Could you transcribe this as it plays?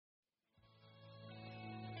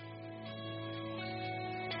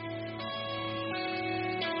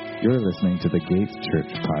You're listening to the Gates Church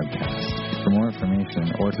podcast. For more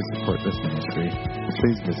information or to support this ministry,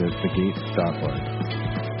 please visit thegates.org.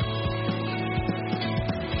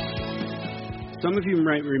 Some of you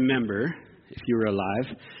might remember, if you were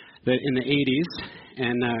alive, that in the 80s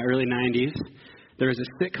and early 90s, there was a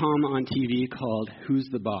sitcom on TV called Who's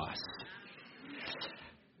the Boss?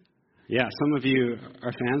 Yeah, some of you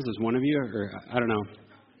are fans. Was one of you, or I don't know.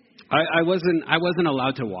 I wasn't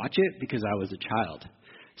allowed to watch it because I was a child.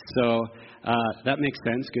 So that makes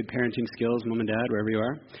sense. Good parenting skills, mom and dad, wherever you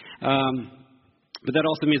are. But that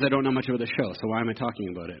also means I don't know much about the show. So why am I talking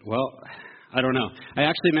about it? Well, I don't know. I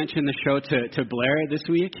actually mentioned the show to Blair this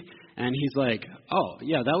week, and he's like, "Oh,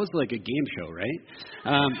 yeah, that was like a game show, right?"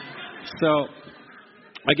 So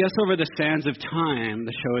I guess over the sands of time,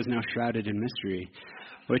 the show is now shrouded in mystery,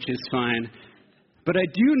 which is fine. But I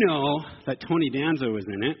do know that Tony Danza was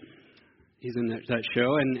in it. He's in that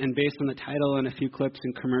show, and based on the title and a few clips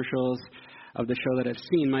and commercials of the show that I've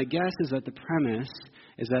seen, my guess is that the premise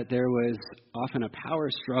is that there was often a power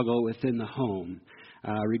struggle within the home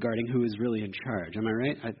regarding who is really in charge. Am I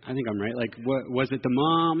right? I think I'm right. Like, was it the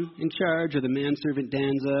mom in charge, or the manservant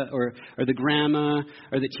Danza, or the grandma,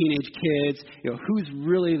 or the teenage kids? You know, who's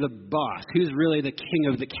really the boss? Who's really the king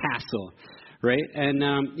of the castle? Right? And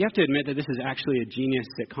you have to admit that this is actually a genius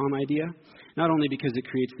sitcom idea. Not only because it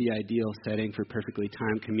creates the ideal setting for perfectly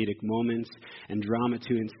timed comedic moments and drama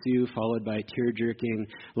to ensue, followed by tear-jerking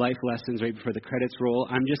life lessons right before the credits roll.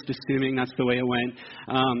 I'm just assuming that's the way it went.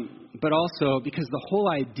 But also because the whole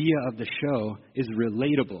idea of the show is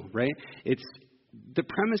relatable, right? It's the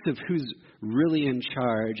premise of who's really in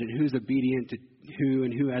charge and who's obedient to who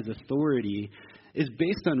and who has authority is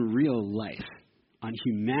based on real life, on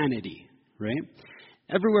humanity, right?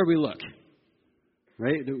 Everywhere we look.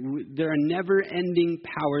 Right? There are never-ending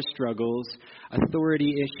power struggles,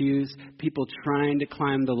 authority issues, people trying to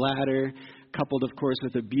climb the ladder, coupled, of course,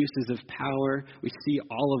 with abuses of power. We see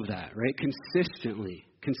all of that, right?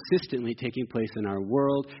 Consistently taking place in our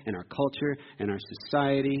world, in our culture, in our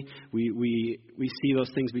society. We see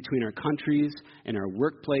those things between our countries, in our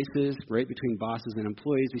workplaces, right? Between bosses and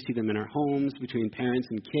employees. We see them in our homes, between parents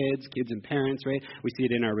and kids, kids and parents, right? We see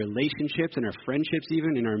it in our relationships, in our friendships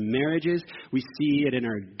even, in our marriages. We see it in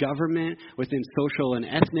our government, within social and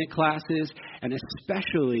ethnic classes, and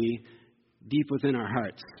especially deep within our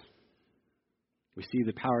hearts. We see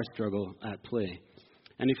the power struggle at play.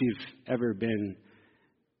 And if you've ever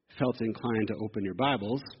felt inclined to open your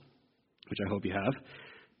Bibles, which I hope you have,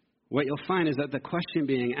 what you'll find is that the question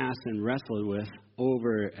being asked and wrestled with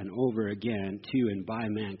over and over again to and by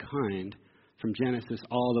mankind, from Genesis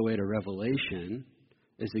all the way to Revelation,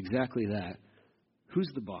 is exactly that.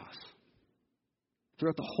 Who's the boss?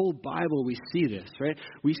 Throughout the whole Bible, we see this, right?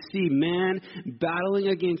 We see man battling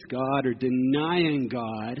against God or denying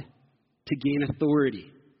God to gain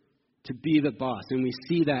authority, to be the boss. And we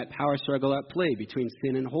see that power struggle at play between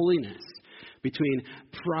sin and holiness, between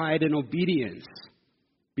pride and obedience,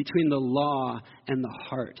 between the law and the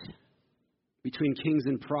heart, between kings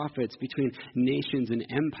and prophets, between nations and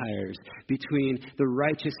empires, between the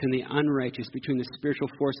righteous and the unrighteous, between the spiritual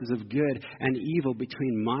forces of good and evil,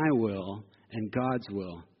 between my will and God's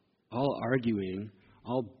will, all arguing,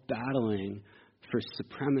 all battling for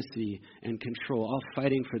supremacy and control, all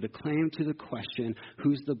fighting for the claim to the question,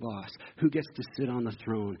 who's the boss? Who gets to sit on the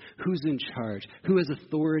throne? Who's in charge? Who has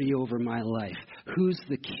authority over my life? Who's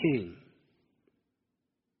the king?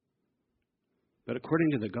 But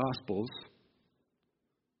according to the Gospels,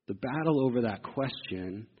 the battle over that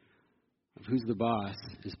question of who's the boss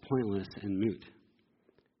is pointless and moot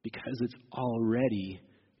because it's already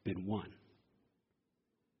been won.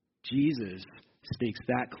 Jesus stakes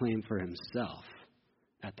that claim for himself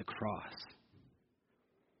at the cross.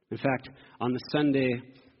 In fact, on the Sunday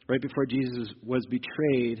right before Jesus was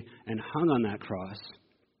betrayed and hung on that cross,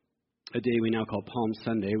 a day we now call Palm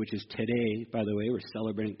Sunday, which is today, by the way, we're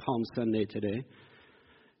celebrating Palm Sunday today,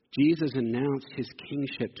 Jesus announced his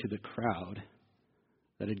kingship to the crowd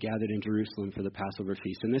that had gathered in Jerusalem for the Passover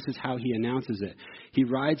feast. And this is how he announces it. He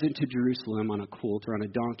rides into Jerusalem on a colt or on a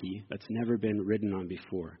donkey that's never been ridden on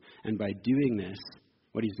before. And by doing this,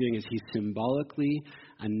 what he's doing is he's symbolically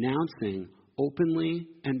announcing openly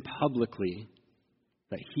and publicly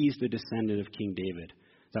that he's the descendant of King David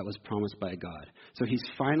that was promised by God. So he's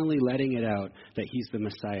finally letting it out that he's the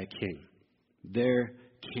Messiah King, their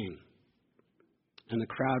king. And the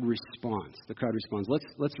crowd responds.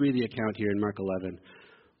 Let's read the account here in Mark 11,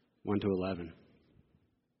 1 to 11.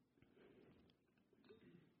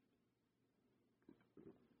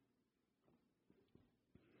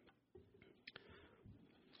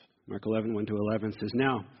 Mark 11, 1 to 11 says,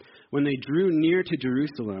 "Now, When they drew near to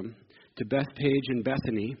Jerusalem, to Bethphage and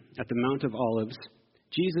Bethany, at the Mount of Olives,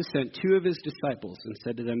 Jesus sent 2 of his disciples and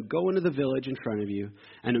said to them, "Go into the village in front of you,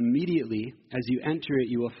 and immediately as you enter it,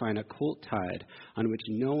 you will find a colt tied on which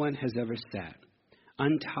no one has ever sat.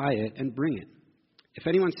 Untie it and bring it. If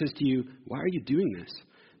anyone says to you, 'Why are you doing this?'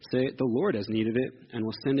 say, 'The Lord has need of it, and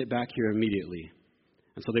will send it back here immediately.'"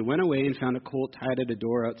 And so they went away and found a colt tied at a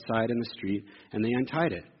door outside in the street, and they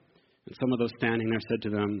untied it. And some of those standing there said to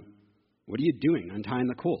them, "What are you doing, untying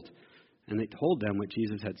the colt?" And they told them what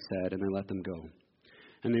Jesus had said, and they let them go.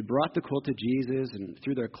 And they brought the colt to Jesus and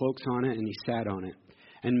threw their cloaks on it, and he sat on it.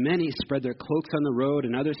 And many spread their cloaks on the road,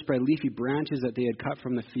 and others spread leafy branches that they had cut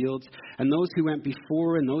from the fields. And those who went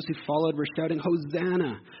before and those who followed were shouting,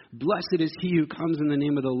 "Hosanna! Blessed is he who comes in the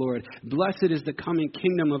name of the Lord. Blessed is the coming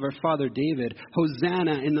kingdom of our father David.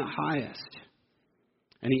 Hosanna in the highest."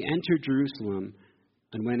 And he entered Jerusalem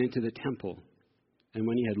and went into the temple. And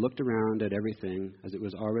when he had looked around at everything, as it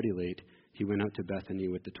was already late, he went out to Bethany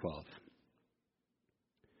with the 12.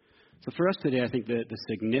 So for us today, I think that the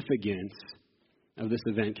significance of this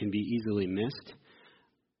event can be easily missed.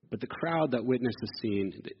 But the crowd that witnessed the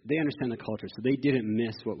scene, they understand the culture, so they didn't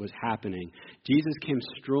miss what was happening. Jesus came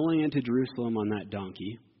strolling into Jerusalem on that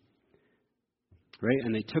donkey, right?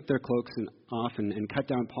 And they took their cloaks off and cut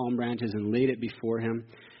down palm branches and laid it before him.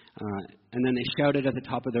 And then they shouted at the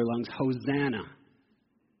top of their lungs, "Hosanna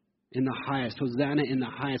in the highest, Hosanna in the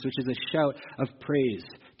highest," which is a shout of praise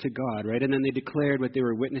to God, right? And then they declared what they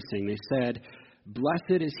were witnessing. They said,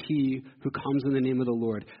 "Blessed is he who comes in the name of the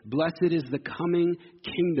Lord. Blessed is the coming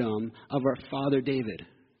kingdom of our father David."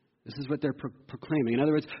 This is what they're proclaiming. In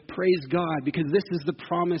other words, praise God, because this is the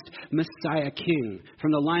promised Messiah King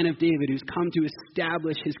from the line of David who's come to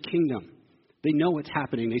establish his kingdom. They know what's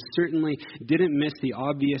happening. They certainly didn't miss the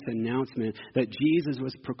obvious announcement that Jesus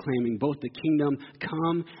was proclaiming both the kingdom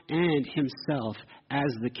come and himself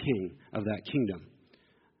as the king of that kingdom.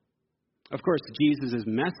 Of course, Jesus'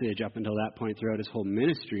 message up until that point throughout his whole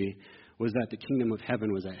ministry was that the kingdom of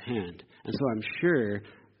heaven was at hand. And so I'm sure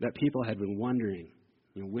that people had been wondering,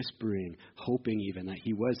 whispering, hoping even that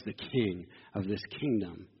he was the king of this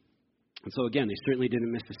kingdom. And so again, they certainly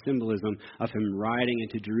didn't miss the symbolism of him riding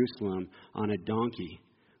into Jerusalem on a donkey,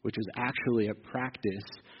 which was actually a practice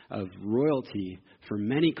of royalty for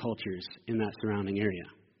many cultures in that surrounding area,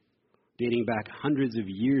 dating back hundreds of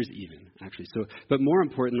years even, actually. But more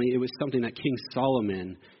importantly, it was something that King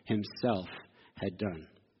Solomon himself had done.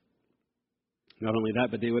 Not only that,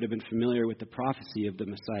 but they would have been familiar with the prophecy of the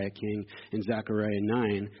Messiah King in Zechariah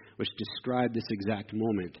 9, which described this exact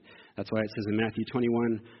moment. That's why it says in Matthew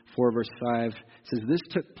 21, 4 verse 5, it says, "This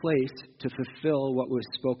took place to fulfill what was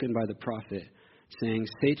spoken by the prophet, saying,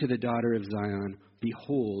 'Say to the daughter of Zion,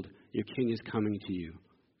 behold, your king is coming to you,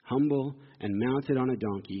 humble and mounted on a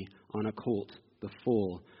donkey, on a colt, the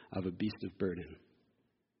foal of a beast of burden.'"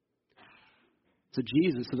 So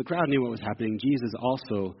the crowd knew what was happening. Jesus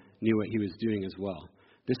also knew what he was doing as well.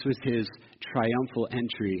 This was his triumphal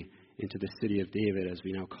entry into the city of David, as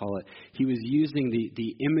we now call it. He was using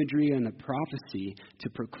the imagery and the prophecy to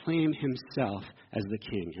proclaim himself as the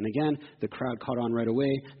king. And again, the crowd caught on right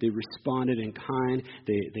away. They responded in kind.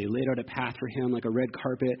 They laid out a path for him like a red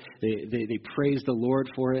carpet. They praised the Lord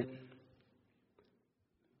for it.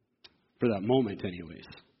 For that moment, anyways.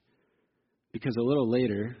 Because a little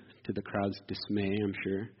later, to the crowd's dismay, I'm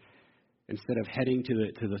sure, instead of heading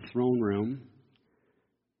to the throne room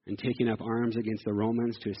and taking up arms against the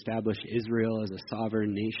Romans to establish Israel as a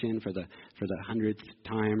sovereign nation for the 100th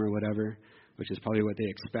time or whatever, which is probably what they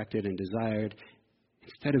expected and desired,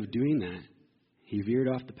 instead of doing that, he veered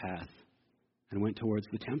off the path and went towards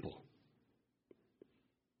the temple.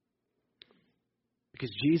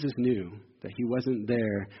 Because Jesus knew that he wasn't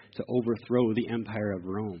there to overthrow the empire of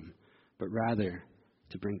Rome, but rather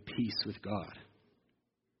to bring peace with God.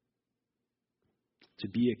 To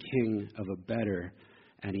be a king of a better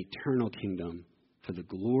and eternal kingdom for the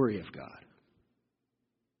glory of God.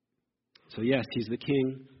 So yes, he's the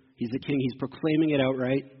king. He's the king. He's proclaiming it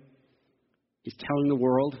outright. He's telling the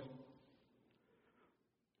world.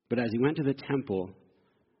 But as he went to the temple,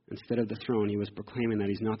 instead of the throne, he was proclaiming that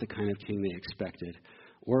he's not the kind of king they expected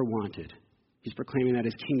or wanted. He's proclaiming that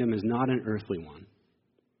his kingdom is not an earthly one.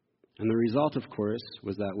 And the result, of course,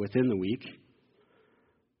 was that within the week,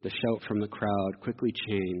 the shout from the crowd quickly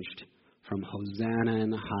changed from Hosanna in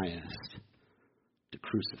the highest to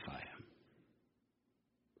crucify him.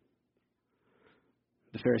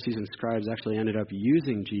 The Pharisees and scribes actually ended up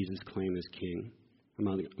using Jesus' claim as king,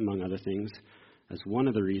 among other things, as one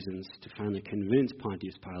of the reasons to finally convince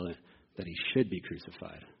Pontius Pilate that he should be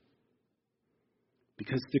crucified.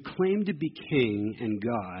 Because to claim to be king and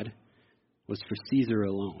God was for Caesar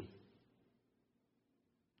alone.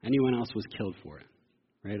 Anyone else was killed for it,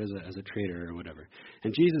 right, as a traitor or whatever.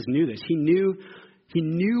 And Jesus knew this. He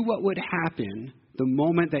knew what would happen the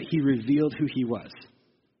moment that he revealed who he was.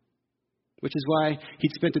 Which is why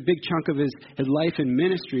he'd spent a big chunk of his life in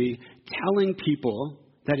ministry telling people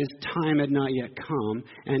that his time had not yet come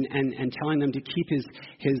and telling them to keep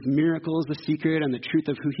his miracles a secret and the truth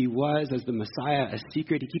of who he was as the Messiah a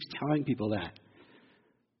secret. He keeps telling people that.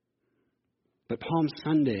 But Palm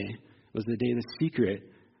Sunday was the day the secret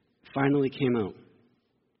finally came out.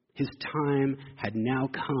 His time had now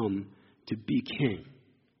come to be king.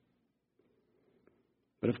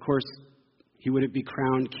 But of course, he wouldn't be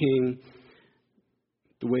crowned king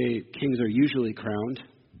the way kings are usually crowned,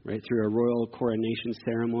 right, through a royal coronation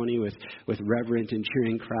ceremony with reverent and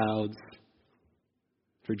cheering crowds.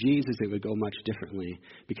 For Jesus, it would go much differently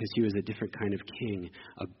because he was a different kind of king,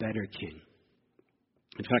 a better king.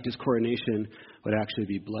 In fact, his coronation would actually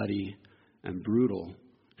be bloody and brutal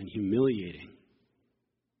and humiliating.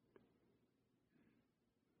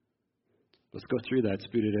 Let's go through that.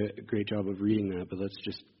 Spu did a great job of reading that, but let's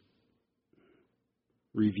just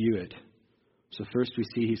review it. So first we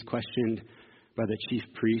see he's questioned by the chief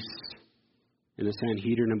priests and the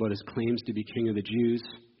Sanhedrin about his claims to be king of the Jews.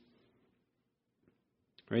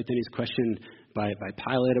 Right? Then he's questioned by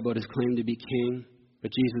Pilate about his claim to be king.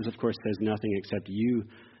 But Jesus, of course, says nothing except, "You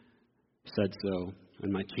said so,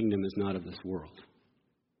 and my kingdom is not of this world."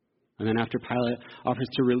 And then after Pilate offers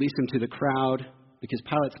to release him to the crowd, because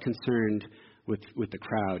Pilate's concerned with the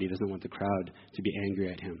crowd. He doesn't want the crowd to be angry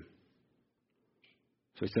at him.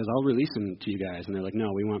 So he says, "I'll release him to you guys." And they're like,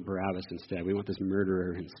 "No, we want Barabbas instead. We want this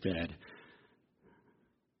murderer instead."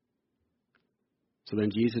 So then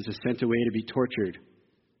Jesus is sent away to be tortured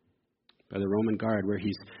by the Roman guard, where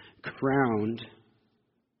he's crowned,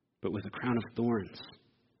 but with a crown of thorns,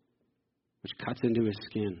 which cuts into his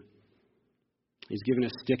skin. He's given a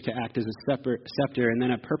stick to act as a scepter, and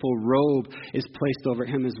then a purple robe is placed over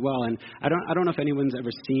him as well. And I don't know if anyone's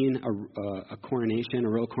ever seen a coronation, a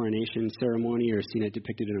royal coronation ceremony, or seen it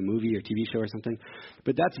depicted in a movie or TV show or something.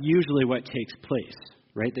 But that's usually what takes place,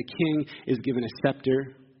 right? The king is given a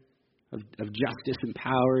scepter of justice and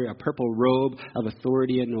power, a purple robe of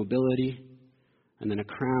authority and nobility, and then a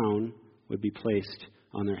crown would be placed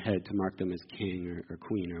on their head to mark them as king or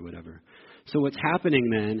queen or whatever. So what's happening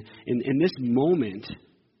then, in this moment,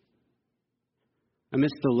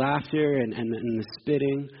 amidst the laughter and the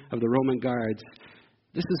spitting of the Roman guards,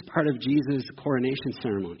 this is part of Jesus' coronation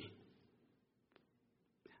ceremony.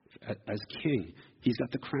 As king, he's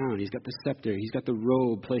got the crown, he's got the scepter, he's got the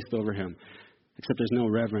robe placed over him. Except there's no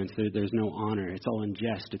reverence, there's no honor. It's all in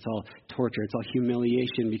jest, it's all torture, it's all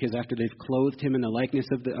humiliation, because after they've clothed him in the likeness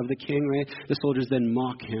of the king, right, the soldiers then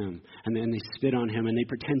mock him, and then they spit on him, and they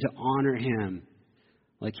pretend to honor him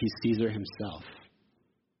like he's Caesar himself.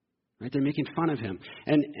 Right? They're making fun of him.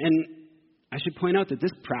 And I should point out that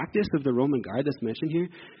this practice of the Roman guard that's mentioned here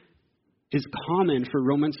is common for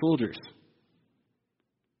Roman soldiers.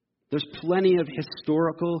 There's plenty of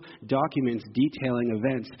historical documents detailing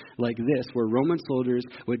events like this, where Roman soldiers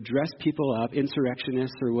would dress people up,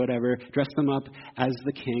 insurrectionists or whatever, dress them up as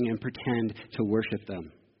the king and pretend to worship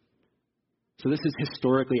them. So this is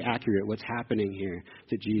historically accurate, what's happening here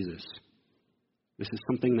to Jesus. This is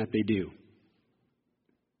something that they do.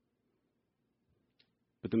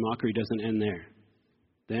 But the mockery doesn't end there.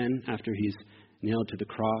 Then, after he's nailed to the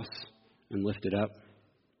cross and lifted up,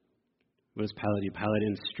 what does Pilate do? Pilate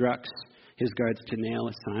instructs his guards to nail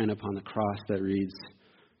a sign upon the cross that reads,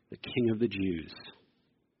 "The King of the Jews."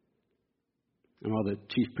 And while the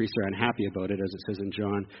chief priests are unhappy about it, as it says in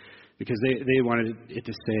John, because they wanted it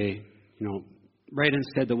to say, right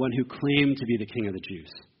instead, "the one who claimed to be the King of the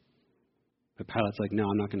Jews." But Pilate's like, "No,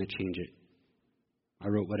 I'm not going to change it. I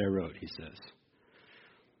wrote what I wrote," he says.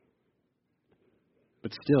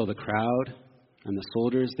 But still, the crowd and the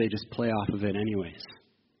soldiers, they just play off of it anyways.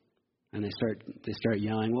 And they start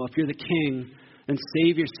yelling, "Well, if you're the king, then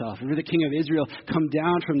save yourself. If you're the king of Israel, come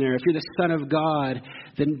down from there. If you're the Son of God,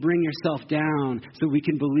 then bring yourself down so we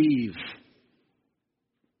can believe."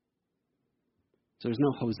 So there's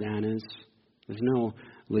no hosannas. There's no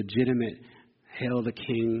legitimate hail the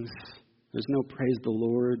kings. There's no praise the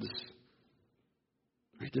Lords.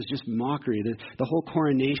 Right? There's just mockery. The whole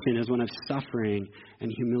coronation is one of suffering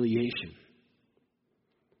and humiliation.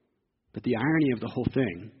 But the irony of the whole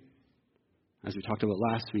thing, as we talked about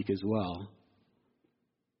last week as well,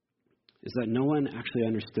 is that no one actually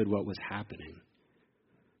understood what was happening.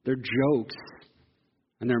 Their jokes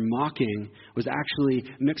and their mocking was actually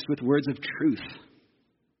mixed with words of truth.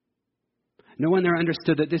 No one there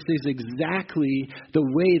understood that this is exactly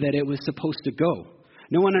the way that it was supposed to go.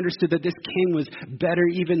 No one understood that this king was better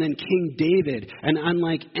even than King David, and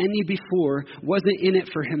unlike any before, wasn't in it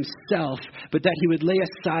for himself, but that he would lay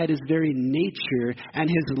aside his very nature and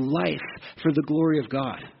his life for the glory of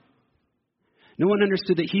God. No one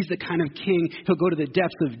understood that he's the kind of king who'll go to the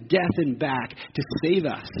depths of death and back to save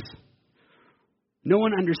us. No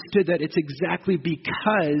one understood that it's exactly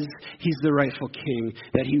because he's the rightful king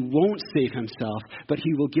that he won't save himself, but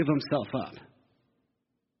he will give himself up.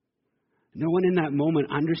 No one in that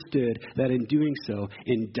moment understood that in doing so,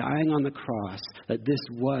 in dying on the cross, that this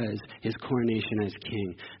was his coronation as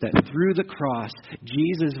king. That through the cross,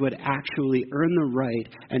 Jesus would actually earn the right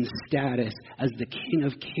and status as the King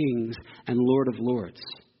of Kings and Lord of Lords.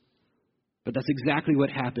 But that's exactly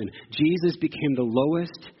what happened. Jesus became the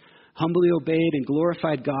lowest, humbly obeyed and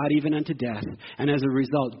glorified God even unto death. And as a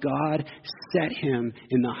result, God set him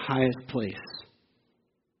in the highest place.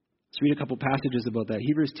 Let's read a couple passages about that.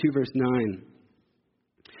 Hebrews 2 verse 9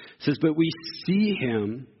 says, "But we see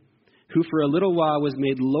him who for a little while was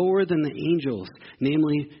made lower than the angels,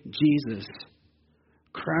 namely Jesus,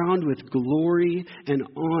 crowned with glory and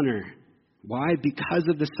honor." Why? Because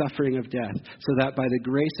of the suffering of death, so that by the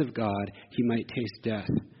grace of God he might taste death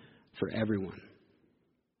for everyone.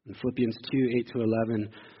 In Philippians 2, 8-11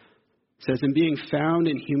 says, "And being found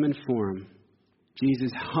in human form,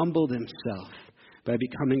 Jesus humbled himself by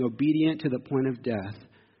becoming obedient to the point of death,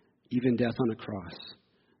 even death on a cross.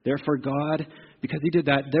 Therefore God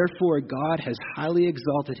has highly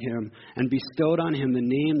exalted him and bestowed on him the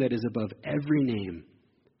name that is above every name,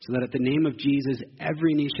 so that at the name of Jesus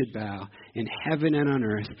every knee should bow in heaven and on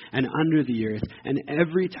earth and under the earth, and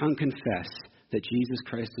every tongue confess that Jesus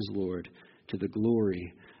Christ is Lord, to the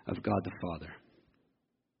glory of God the Father."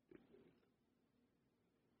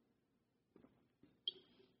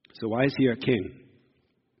 So why is he our king?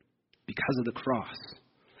 Because of the cross.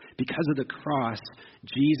 Because of the cross,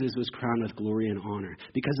 Jesus was crowned with glory and honor.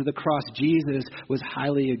 Because of the cross, Jesus was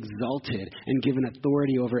highly exalted and given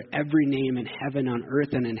authority over every name in heaven, on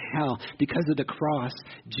earth, and in hell. Because of the cross,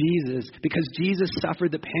 because Jesus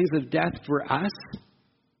suffered the pangs of death for us,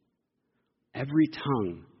 every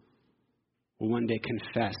tongue will one day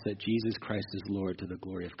confess that Jesus Christ is Lord, to the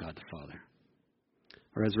glory of God the Father.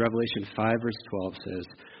 Or as Revelation 5 verse 12 says,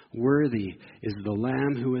 "Worthy is the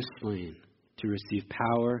Lamb who was slain to receive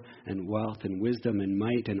power and wealth and wisdom and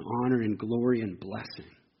might and honor and glory and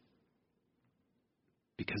blessing."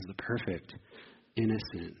 Because the perfect,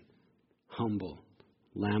 innocent, humble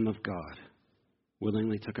Lamb of God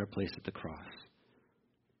willingly took our place at the cross.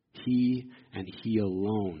 He and he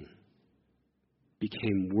alone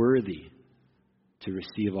became worthy to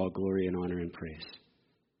receive all glory and honor and praise.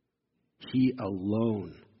 He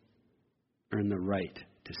alone earned the right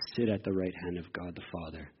to sit at the right hand of God the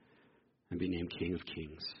Father and be named King of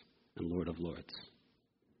Kings and Lord of Lords.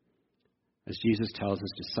 As Jesus tells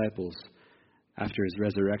his disciples after his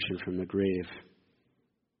resurrection from the grave,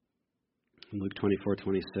 in Luke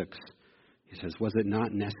 24:26, he says, "Was it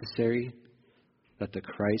not necessary that the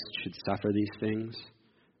Christ should suffer these things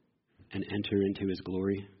and enter into his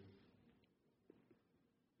glory?"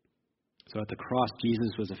 So at the cross,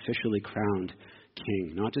 Jesus was officially crowned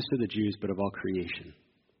king, not just of the Jews, but of all creation.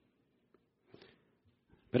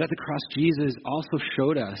 But at the cross, Jesus also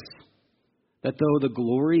showed us that though the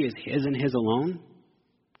glory is his and his alone,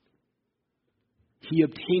 he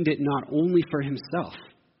obtained it not only for himself,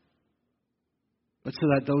 but so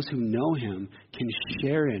that those who know him can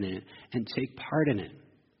share in it and take part in it.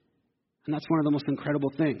 And that's one of the most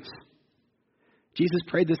incredible things. Jesus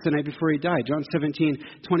prayed this the night before he died. John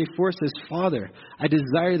 17:24 says, "Father, I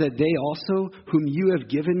desire that they also, whom you have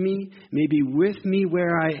given me, may be with me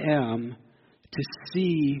where I am, to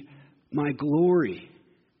see my glory."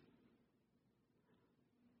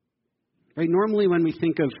 Right? Normally when we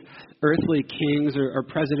think of earthly kings or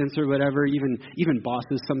presidents or whatever, even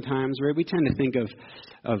bosses sometimes, right? We tend to think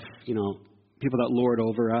of people that lord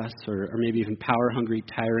over us, or maybe even power-hungry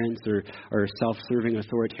tyrants or self-serving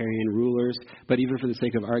authoritarian rulers. But even for the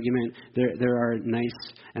sake of argument, there are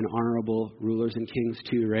nice and honorable rulers and kings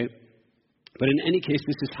too, right? But in any case,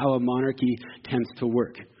 this is how a monarchy tends to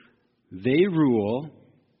work. They rule,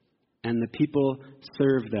 and the people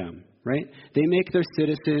serve them, right? They make their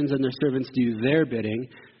citizens and their servants do their bidding,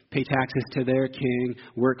 pay taxes to their king,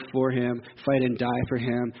 work for him, fight and die for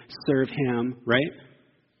him, serve him, right?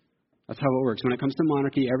 That's how it works. When it comes to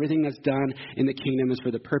monarchy, everything that's done in the kingdom is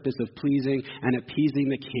for the purpose of pleasing and appeasing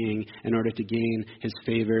the king in order to gain his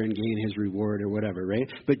favor and gain his reward or whatever,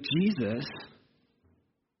 right? But Jesus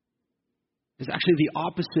is actually the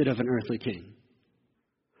opposite of an earthly king.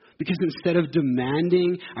 Because instead of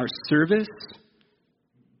demanding our service,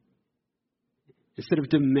 instead of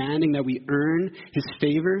demanding that we earn his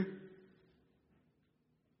favor,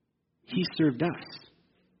 he served us.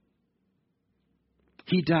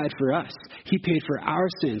 He died for us. He paid for our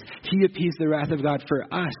sins. He appeased the wrath of God for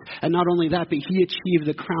us. And not only that, but he achieved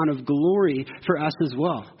the crown of glory for us as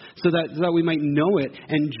well, so that we might know it,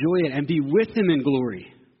 enjoy it, and be with him in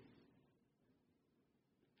glory.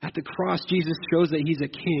 At the cross, Jesus shows that he's a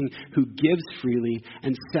king who gives freely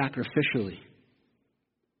and sacrificially.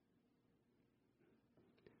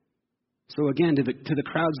 So again, to the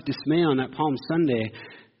crowd's dismay on that Palm Sunday,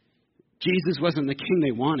 Jesus wasn't the king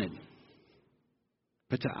they wanted.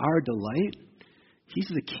 But to our delight, he's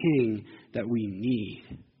the king that we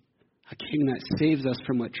need. A king that saves us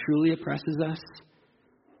from what truly oppresses us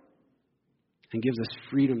and gives us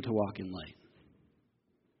freedom to walk in light.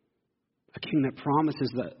 A king that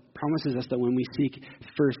promises us that when we seek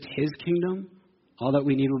first his kingdom, all that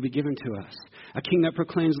we need will be given to us. A king that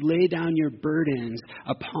proclaims, lay down your burdens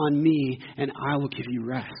upon me and I will give you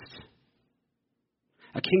rest.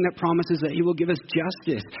 A king that promises that he will give us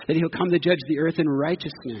justice, that he'll come to judge the earth in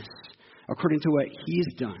righteousness according to what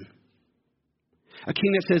he's done. A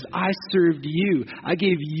king that says, I served you. I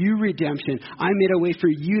gave you redemption. I made a way for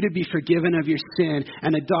you to be forgiven of your sin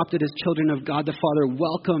and adopted as children of God the Father,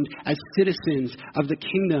 welcomed as citizens of the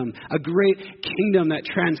kingdom. A great kingdom that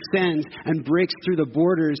transcends and breaks through the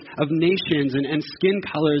borders of nations and skin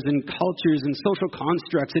colors and cultures and social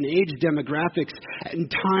constructs and age demographics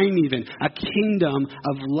and time even. A kingdom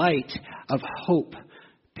of light, of hope,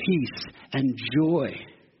 peace, and joy.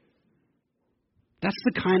 That's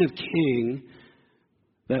the kind of king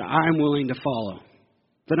that I'm willing to follow,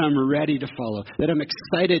 that I'm ready to follow, that I'm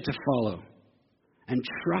excited to follow and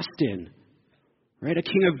trust in. Right? A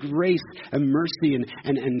king of grace and mercy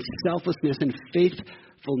and selflessness and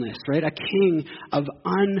faithfulness. Right? A king of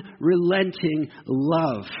unrelenting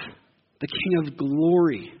love. The king of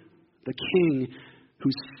glory. The king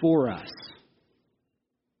who's for us.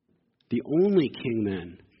 The only king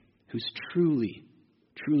then who's truly,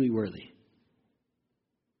 truly worthy.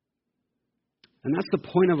 And that's the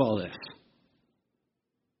point of all this.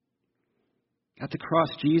 At the cross,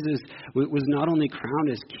 Jesus was not only crowned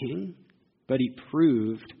as king, but he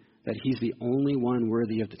proved that he's the only one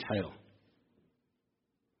worthy of the title.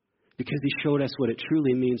 Because he showed us what it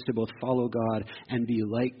truly means to both follow God and be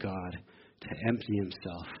like God, to empty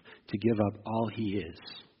himself, to give up all he is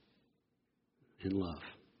in love.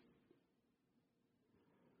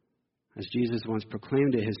 As Jesus once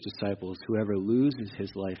proclaimed to his disciples, whoever loses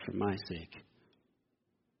his life for my sake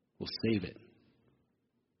will save it.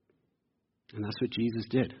 And that's what Jesus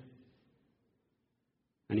did.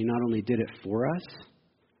 And he not only did it for us,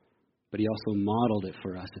 but he also modeled it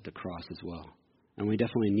for us at the cross as well. And we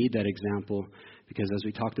definitely need that example because as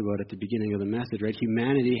we talked about at the beginning of the message, right,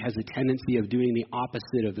 humanity has a tendency of doing the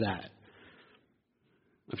opposite of that.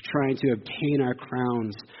 Of trying to obtain our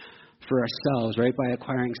crowns for ourselves, right, by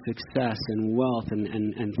acquiring success and wealth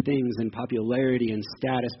and things and popularity and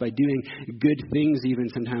status, by doing good things even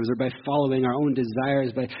sometimes, or by following our own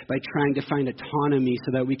desires, by trying to find autonomy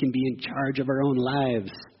so that we can be in charge of our own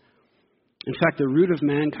lives. In fact, the root of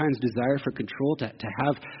mankind's desire for control, to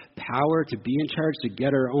have power, to be in charge, to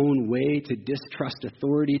get our own way, to distrust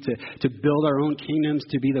authority, to build our own kingdoms,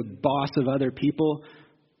 to be the boss of other people,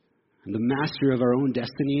 and the master of our own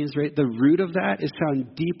destinies, right? The root of that is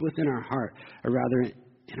found deep within our heart, or rather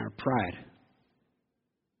in our pride.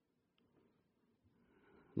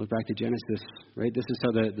 Look back to Genesis, right? This is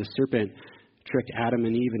how the serpent tricked Adam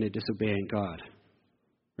and Eve into disobeying God,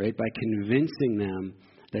 right? By convincing them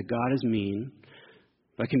that God is mean,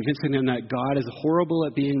 by convincing them that God is horrible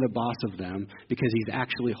at being the boss of them because he's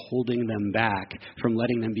actually holding them back from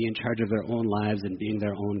letting them be in charge of their own lives and being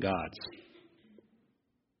their own gods.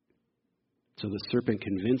 So the serpent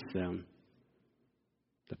convinced them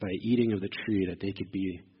that by eating of the tree that they could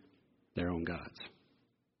be their own gods.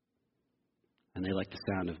 And they like the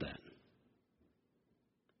sound of that.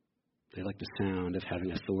 They like the sound of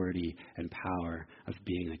having authority and power, of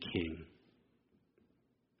being a king.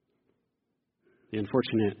 The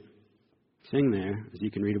unfortunate thing there, as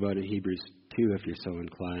you can read about in Hebrews 2 if you're so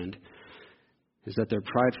inclined, is that their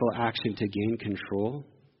prideful action to gain control,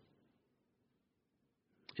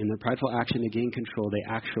 in their prideful action to gain control, they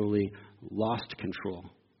actually lost control.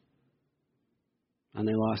 And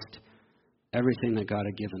they lost everything that God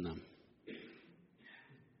had given them.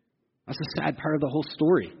 That's a sad part of the whole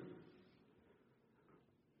story.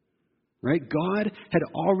 Right? God had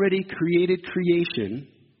already created creation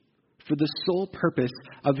for the sole purpose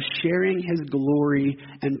of sharing his glory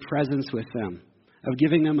and presence with them. of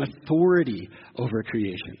giving them authority over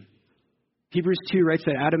creation. Hebrews 2 writes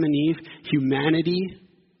that Adam and Eve, humanity,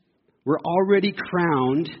 were already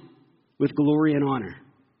crowned with glory and honor.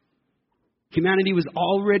 Humanity was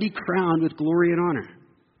already crowned with glory and honor.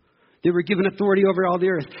 They were given authority over all the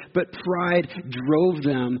earth, but pride drove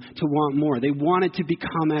them to want more. They wanted to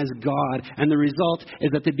become as God, and the result is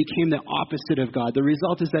that they became the opposite of God. The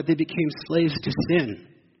result is that they became slaves to sin.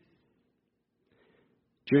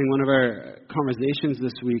 During one of our conversations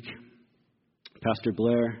this week, Pastor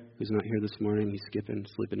Blair, who's not here this morning, he's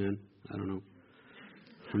sleeping in. I don't know.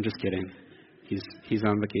 I'm just kidding. He's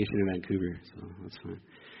on vacation in Vancouver, so that's fine.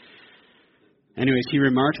 Anyways, he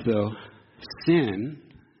remarked, though, sin,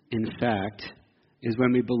 in fact, is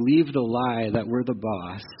when we believe the lie that we're the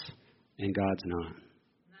boss and God's not.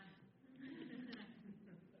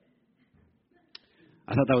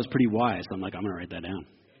 I thought that was pretty wise. I'm like, I'm going to write that down.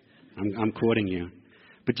 I'm quoting you.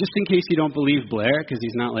 But just in case you don't believe Blair, because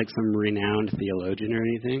he's not like some renowned theologian or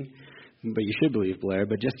anything, but you should believe Blair,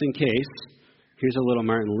 but just in case, here's a little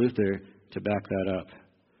Martin Luther to back that up.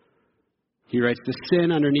 He writes, the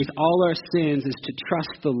sin underneath all our sins is to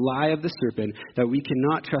trust the lie of the serpent, that we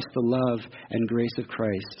cannot trust the love and grace of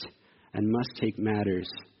Christ and must take matters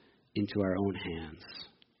into our own hands.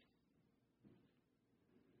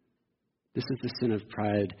 This is the sin of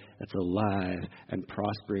pride that's alive and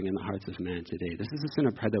prospering in the hearts of man today. This is the sin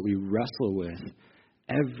of pride that we wrestle with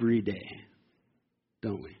every day,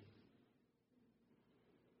 don't we?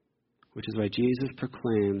 Which is why Jesus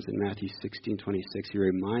proclaims in Matthew 16:26, he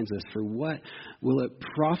reminds us, for what will it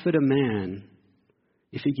profit a man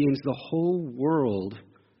if he gains the whole world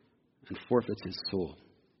and forfeits his soul?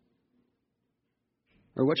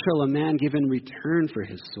 Or what shall a man give in return for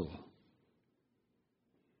his soul?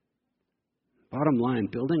 Bottom line,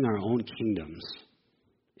 building our own kingdoms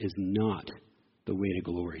is not the way to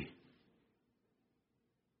glory,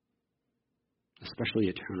 especially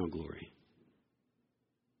eternal glory.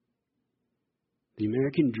 The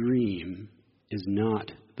American dream is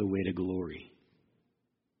not the way to glory.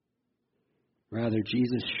 Rather,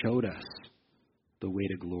 Jesus showed us the way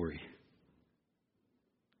to glory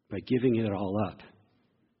by giving it all up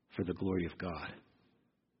for the glory of God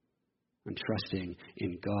and trusting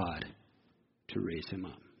in God to raise him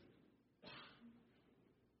up.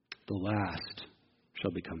 The last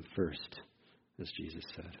shall become first, as Jesus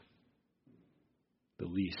said. The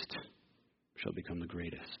least shall become the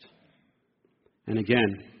greatest. And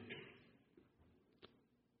again,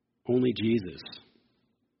 only Jesus,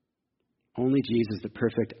 the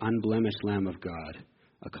perfect, unblemished Lamb of God,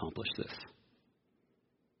 accomplished this.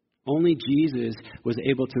 Only Jesus was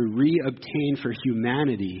able to re-obtain for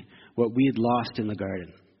humanity what we had lost in the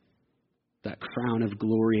garden. That crown of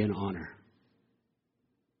glory and honor.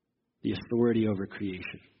 The authority over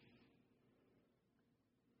creation.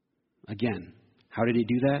 Again, how did he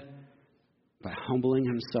do that? By humbling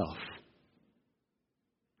himself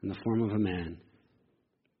in the form of a man,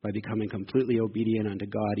 by becoming completely obedient unto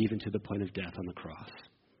God, even to the point of death on the cross.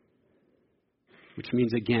 Which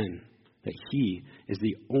means, again, that he is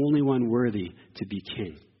the only one worthy to be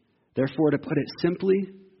king. Therefore, to put it simply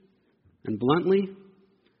and bluntly,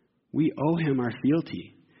 we owe him our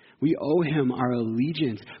fealty. We owe him our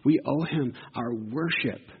allegiance. We owe him our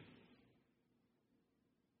worship.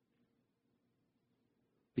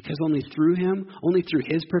 Because only through him, only through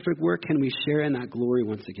his perfect work can we share in that glory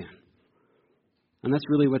once again. And that's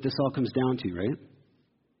really what this all comes down to, right?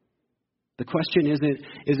 The question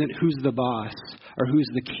isn't who's the boss or who's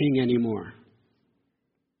the king anymore.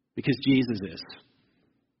 Because Jesus is.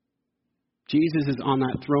 Jesus is on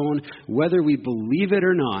that throne, whether we believe it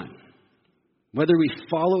or not, whether we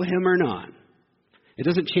follow him or not. It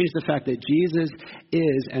doesn't change the fact that Jesus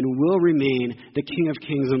is and will remain the King of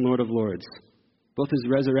Kings and Lord of Lords. Both his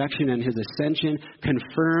resurrection and his ascension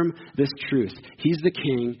confirm this truth. He's the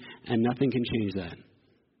king, and nothing can change that.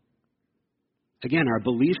 Again, our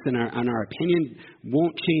beliefs and our opinion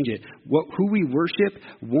won't change it. Who we worship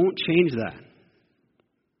won't change that.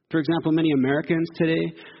 For example, many Americans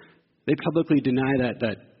today, they publicly deny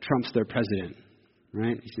that Trump's their president.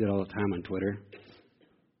 Right? You see that all the time on Twitter.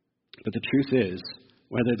 But the truth is,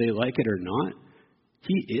 whether they like it or not,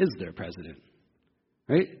 he is their president.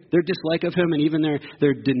 Right? Their dislike of him and even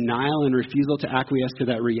their denial and refusal to acquiesce to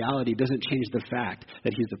that reality doesn't change the fact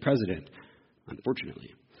that he's the president, unfortunately.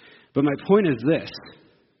 But my point is this,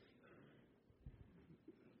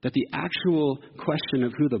 that the actual question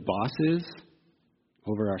of who the boss is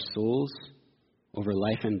over our souls, over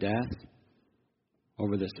life and death,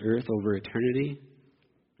 over this earth, over eternity,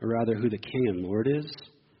 or rather who the King and Lord is,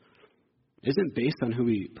 isn't based on who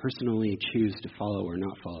we personally choose to follow or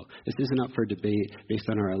not follow. This isn't up for debate based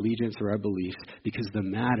on our allegiance or our beliefs, because the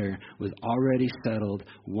matter was already settled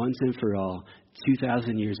once and for all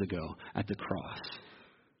 2,000 years ago at the cross.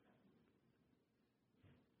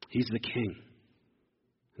 He's the King.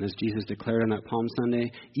 And as Jesus declared on that Palm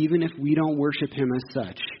Sunday, even if we don't worship him as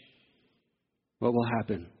such, what will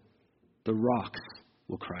happen? The rocks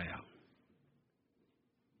will cry out.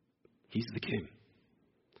 He's the King.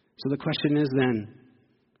 So the question is then,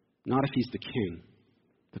 not if he's the King.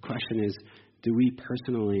 The question is, do we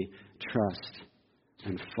personally trust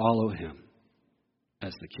and follow him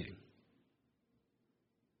as the King?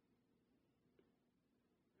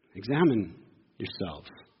 Examine yourselves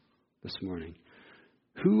this morning.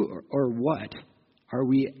 Who or what are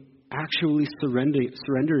we actually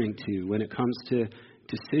surrendering to when it comes to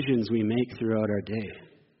decisions we make throughout our day,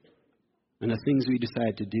 and the things we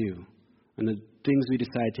decide to do, and the things we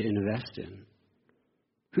decide to invest in?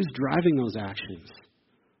 Who's driving those actions?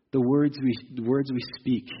 The words we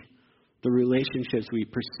speak, the relationships we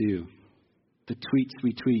pursue, the tweets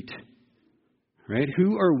we tweet, right?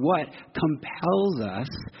 Who or what compels us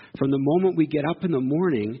from the moment we get up in the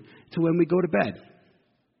morning to when we go to bed?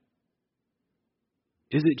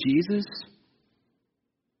 Is it Jesus?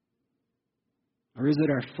 Or is it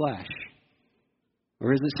our flesh?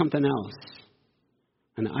 Or is it something else?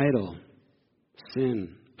 An idol,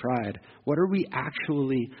 sin, pride? What are we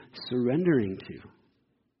actually surrendering to?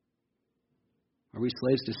 Are we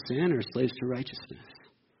slaves to sin or slaves to righteousness?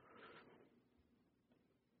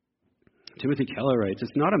 Timothy Keller writes,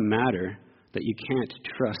 it's not a matter that you can't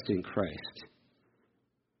trust in Christ.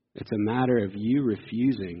 It's a matter of you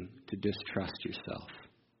refusing to distrust yourself.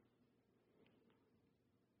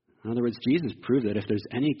 In other words, Jesus proved that if there's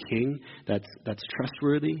any king that's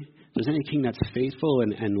trustworthy, if there's any king that's faithful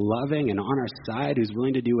and loving and on our side, who's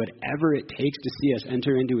willing to do whatever it takes to see us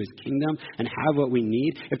enter into his kingdom and have what we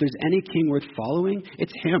need, if there's any king worth following,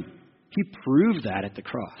 it's him. He proved that at the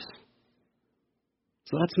cross.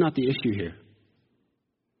 So that's not the issue here.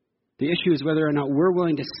 The issue is whether or not we're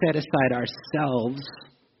willing to set aside ourselves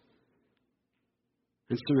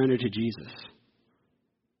and surrender to Jesus.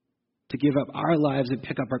 To give up our lives and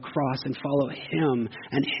pick up our cross and follow him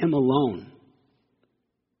and him alone.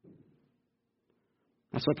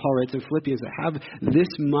 That's what Paul writes in Philippians, that have this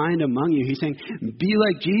mind among you. He's saying, be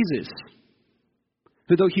like Jesus,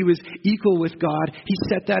 who though he was equal with God, he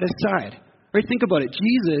set that aside. Right? Think about it.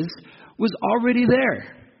 Jesus was already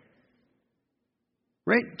there.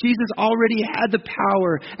 Right? Jesus already had the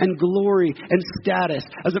power and glory and status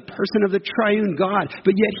as a person of the triune God,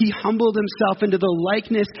 but yet he humbled himself into the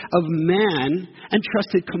likeness of man and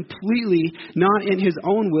trusted completely, not in his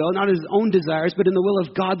own will, not his own desires, but in the will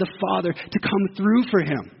of God the Father to come through for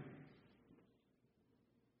him.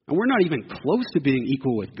 And we're not even close to being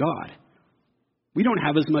equal with God. We don't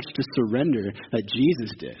have as much to surrender that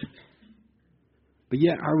Jesus did. But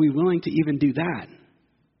yet, are we willing to even do that?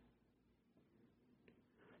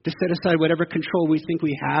 To set aside whatever control we think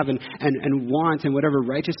we have and want, and whatever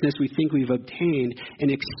righteousness we think we've obtained in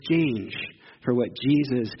exchange for what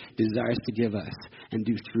Jesus desires to give us and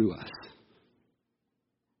do through us.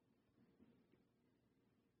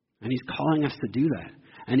 And he's calling us to do that.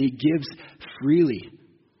 And he gives freely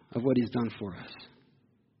of what he's done for us.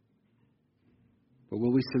 But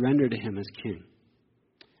will we surrender to him as King?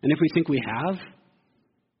 And if we think we have,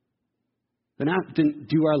 then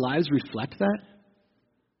do our lives reflect that?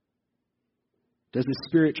 Does the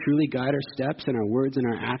Spirit truly guide our steps and our words and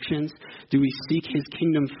our actions? Do we seek his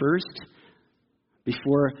kingdom first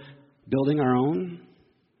before building our own?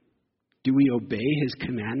 Do we obey his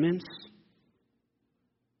commandments?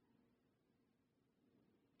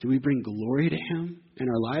 Do we bring glory to him in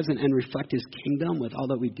our lives and reflect his kingdom with all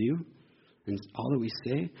that we do and all that we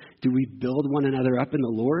say? Do we build one another up in the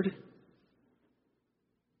Lord?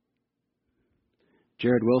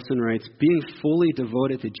 Jared Wilson writes, being fully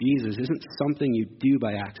devoted to Jesus isn't something you do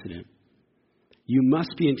by accident. You must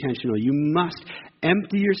be intentional. You must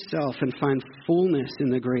empty yourself and find fullness in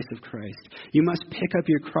the grace of Christ. You must pick up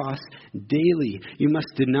your cross daily. You must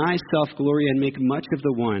deny self-glory and make much of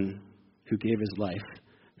the one who gave his life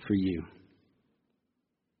for you.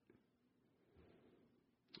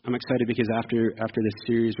 I'm excited because after this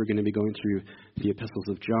series, we're going to be going through the epistles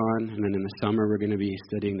of John, and then in the summer, we're going to be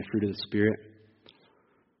studying the fruit of the Spirit.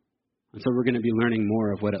 And so we're going to be learning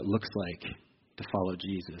more of what it looks like to follow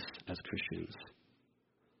Jesus as Christians.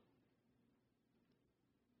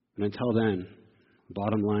 And until then,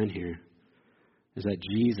 bottom line here is that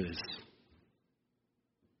Jesus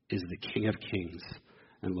is the King of Kings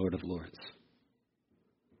and Lord of Lords.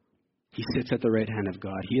 He sits at the right hand of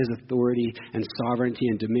God. He has authority and sovereignty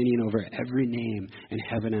and dominion over every name in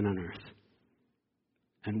heaven and on earth.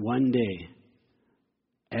 And one day,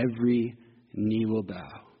 every knee will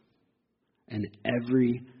bow and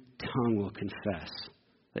every tongue will confess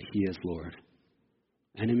that he is Lord.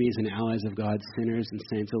 Enemies and allies of God, sinners and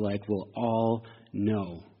saints alike, will all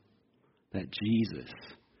know that Jesus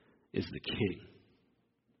is the King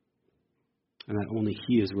and that only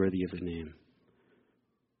he is worthy of the name.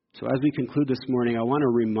 So as we conclude this morning, I want to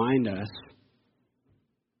remind us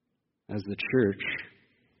as the church,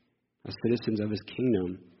 as citizens of his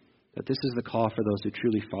kingdom, that this is the call for those who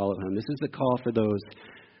truly follow him. This is the call for those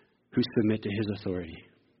who submit to his authority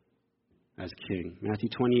as king. Matthew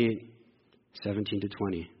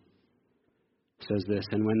 28:17-20 says this,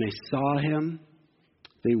 and when they saw him,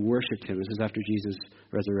 they worshipped him. This is after Jesus'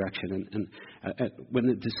 resurrection. And when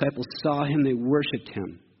the disciples saw him, they worshipped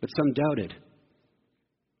him. But some doubted.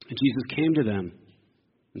 And Jesus came to them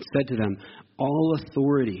and said to them, all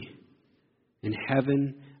authority in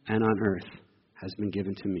heaven and on earth has been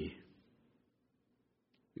given to me.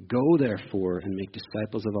 Go, therefore, and make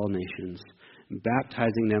disciples of all nations,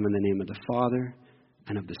 baptizing them in the name of the Father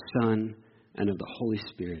and of the Son and of the Holy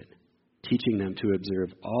Spirit, teaching them to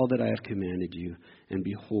observe all that I have commanded you, and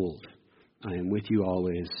behold, I am with you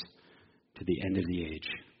always to the end of the age.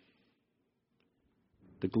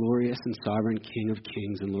 The glorious and sovereign King of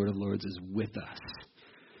kings and Lord of lords is with us.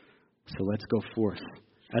 So let's go forth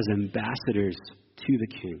as ambassadors to the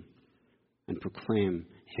King and proclaim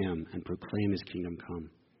him and proclaim his kingdom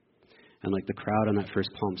come. And like the crowd on that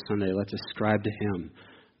first Palm Sunday, let's ascribe to him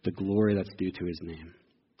the glory that's due to his name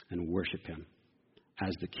and worship him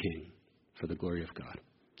as the King for the glory of God.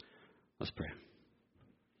 Let's pray.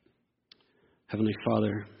 Heavenly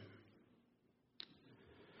Father,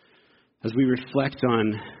 as we reflect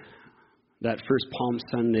on that first Palm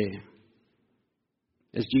Sunday,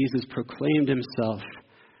 as Jesus proclaimed himself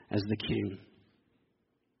as the King,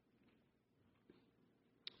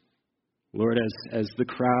 Lord, as the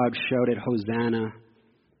crowd shouted, Hosanna,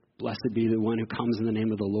 blessed be the one who comes in the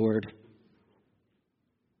name of the Lord.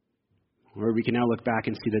 Lord, we can now look back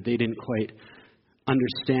and see that they didn't quite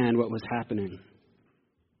understand what was happening.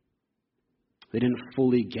 They didn't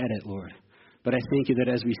fully get it, Lord. But I thank you that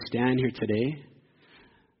as we stand here today,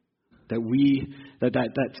 that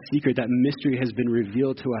secret, that mystery has been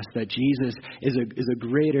revealed to us, that Jesus is a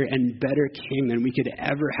greater and better King than we could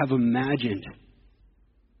ever have imagined.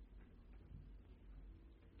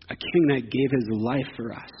 A King that gave his life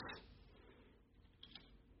for us.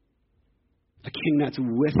 A King that's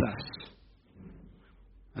with us.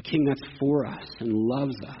 A King that's for us and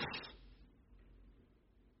loves us.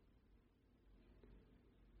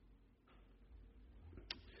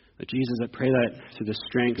 But Jesus, I pray that through the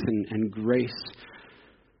strength and grace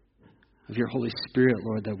of your Holy Spirit,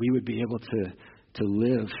 Lord, that we would be able to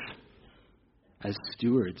live as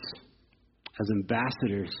stewards, as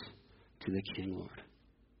ambassadors to the King, Lord.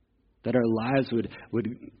 That our lives would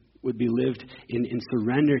be lived in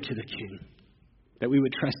surrender to the King. That we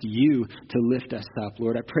would trust you to lift us up,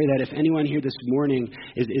 Lord. I pray that if anyone here this morning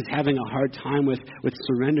is having a hard time with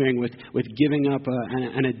surrendering, with giving up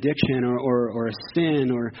an addiction or a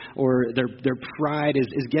sin or their pride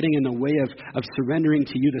is getting in the way of surrendering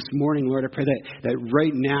to you this morning, Lord, I pray that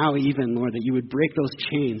right now even, Lord, that you would break those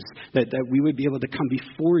chains, that we would be able to come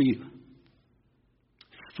before you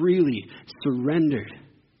freely, surrendered,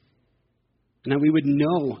 and that we would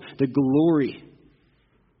know the glory.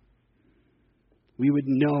 We would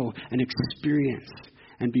know and experience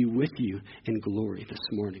and be with you in glory this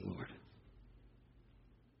morning, Lord.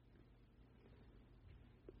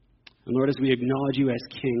 And Lord, as we acknowledge you as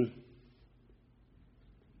King,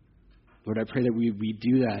 Lord, I pray that we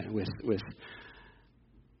do that with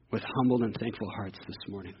humbled and thankful hearts this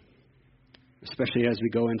morning. Especially as we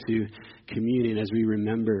go into communion, as we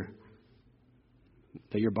remember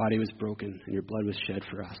that your body was broken and your blood was shed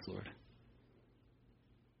for us, Lord.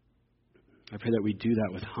 I pray that we do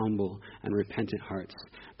that with humble and repentant hearts,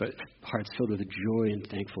 but hearts filled with joy and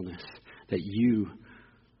thankfulness that you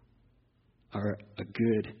are a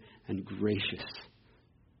good and gracious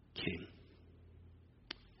King.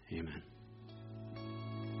 Amen.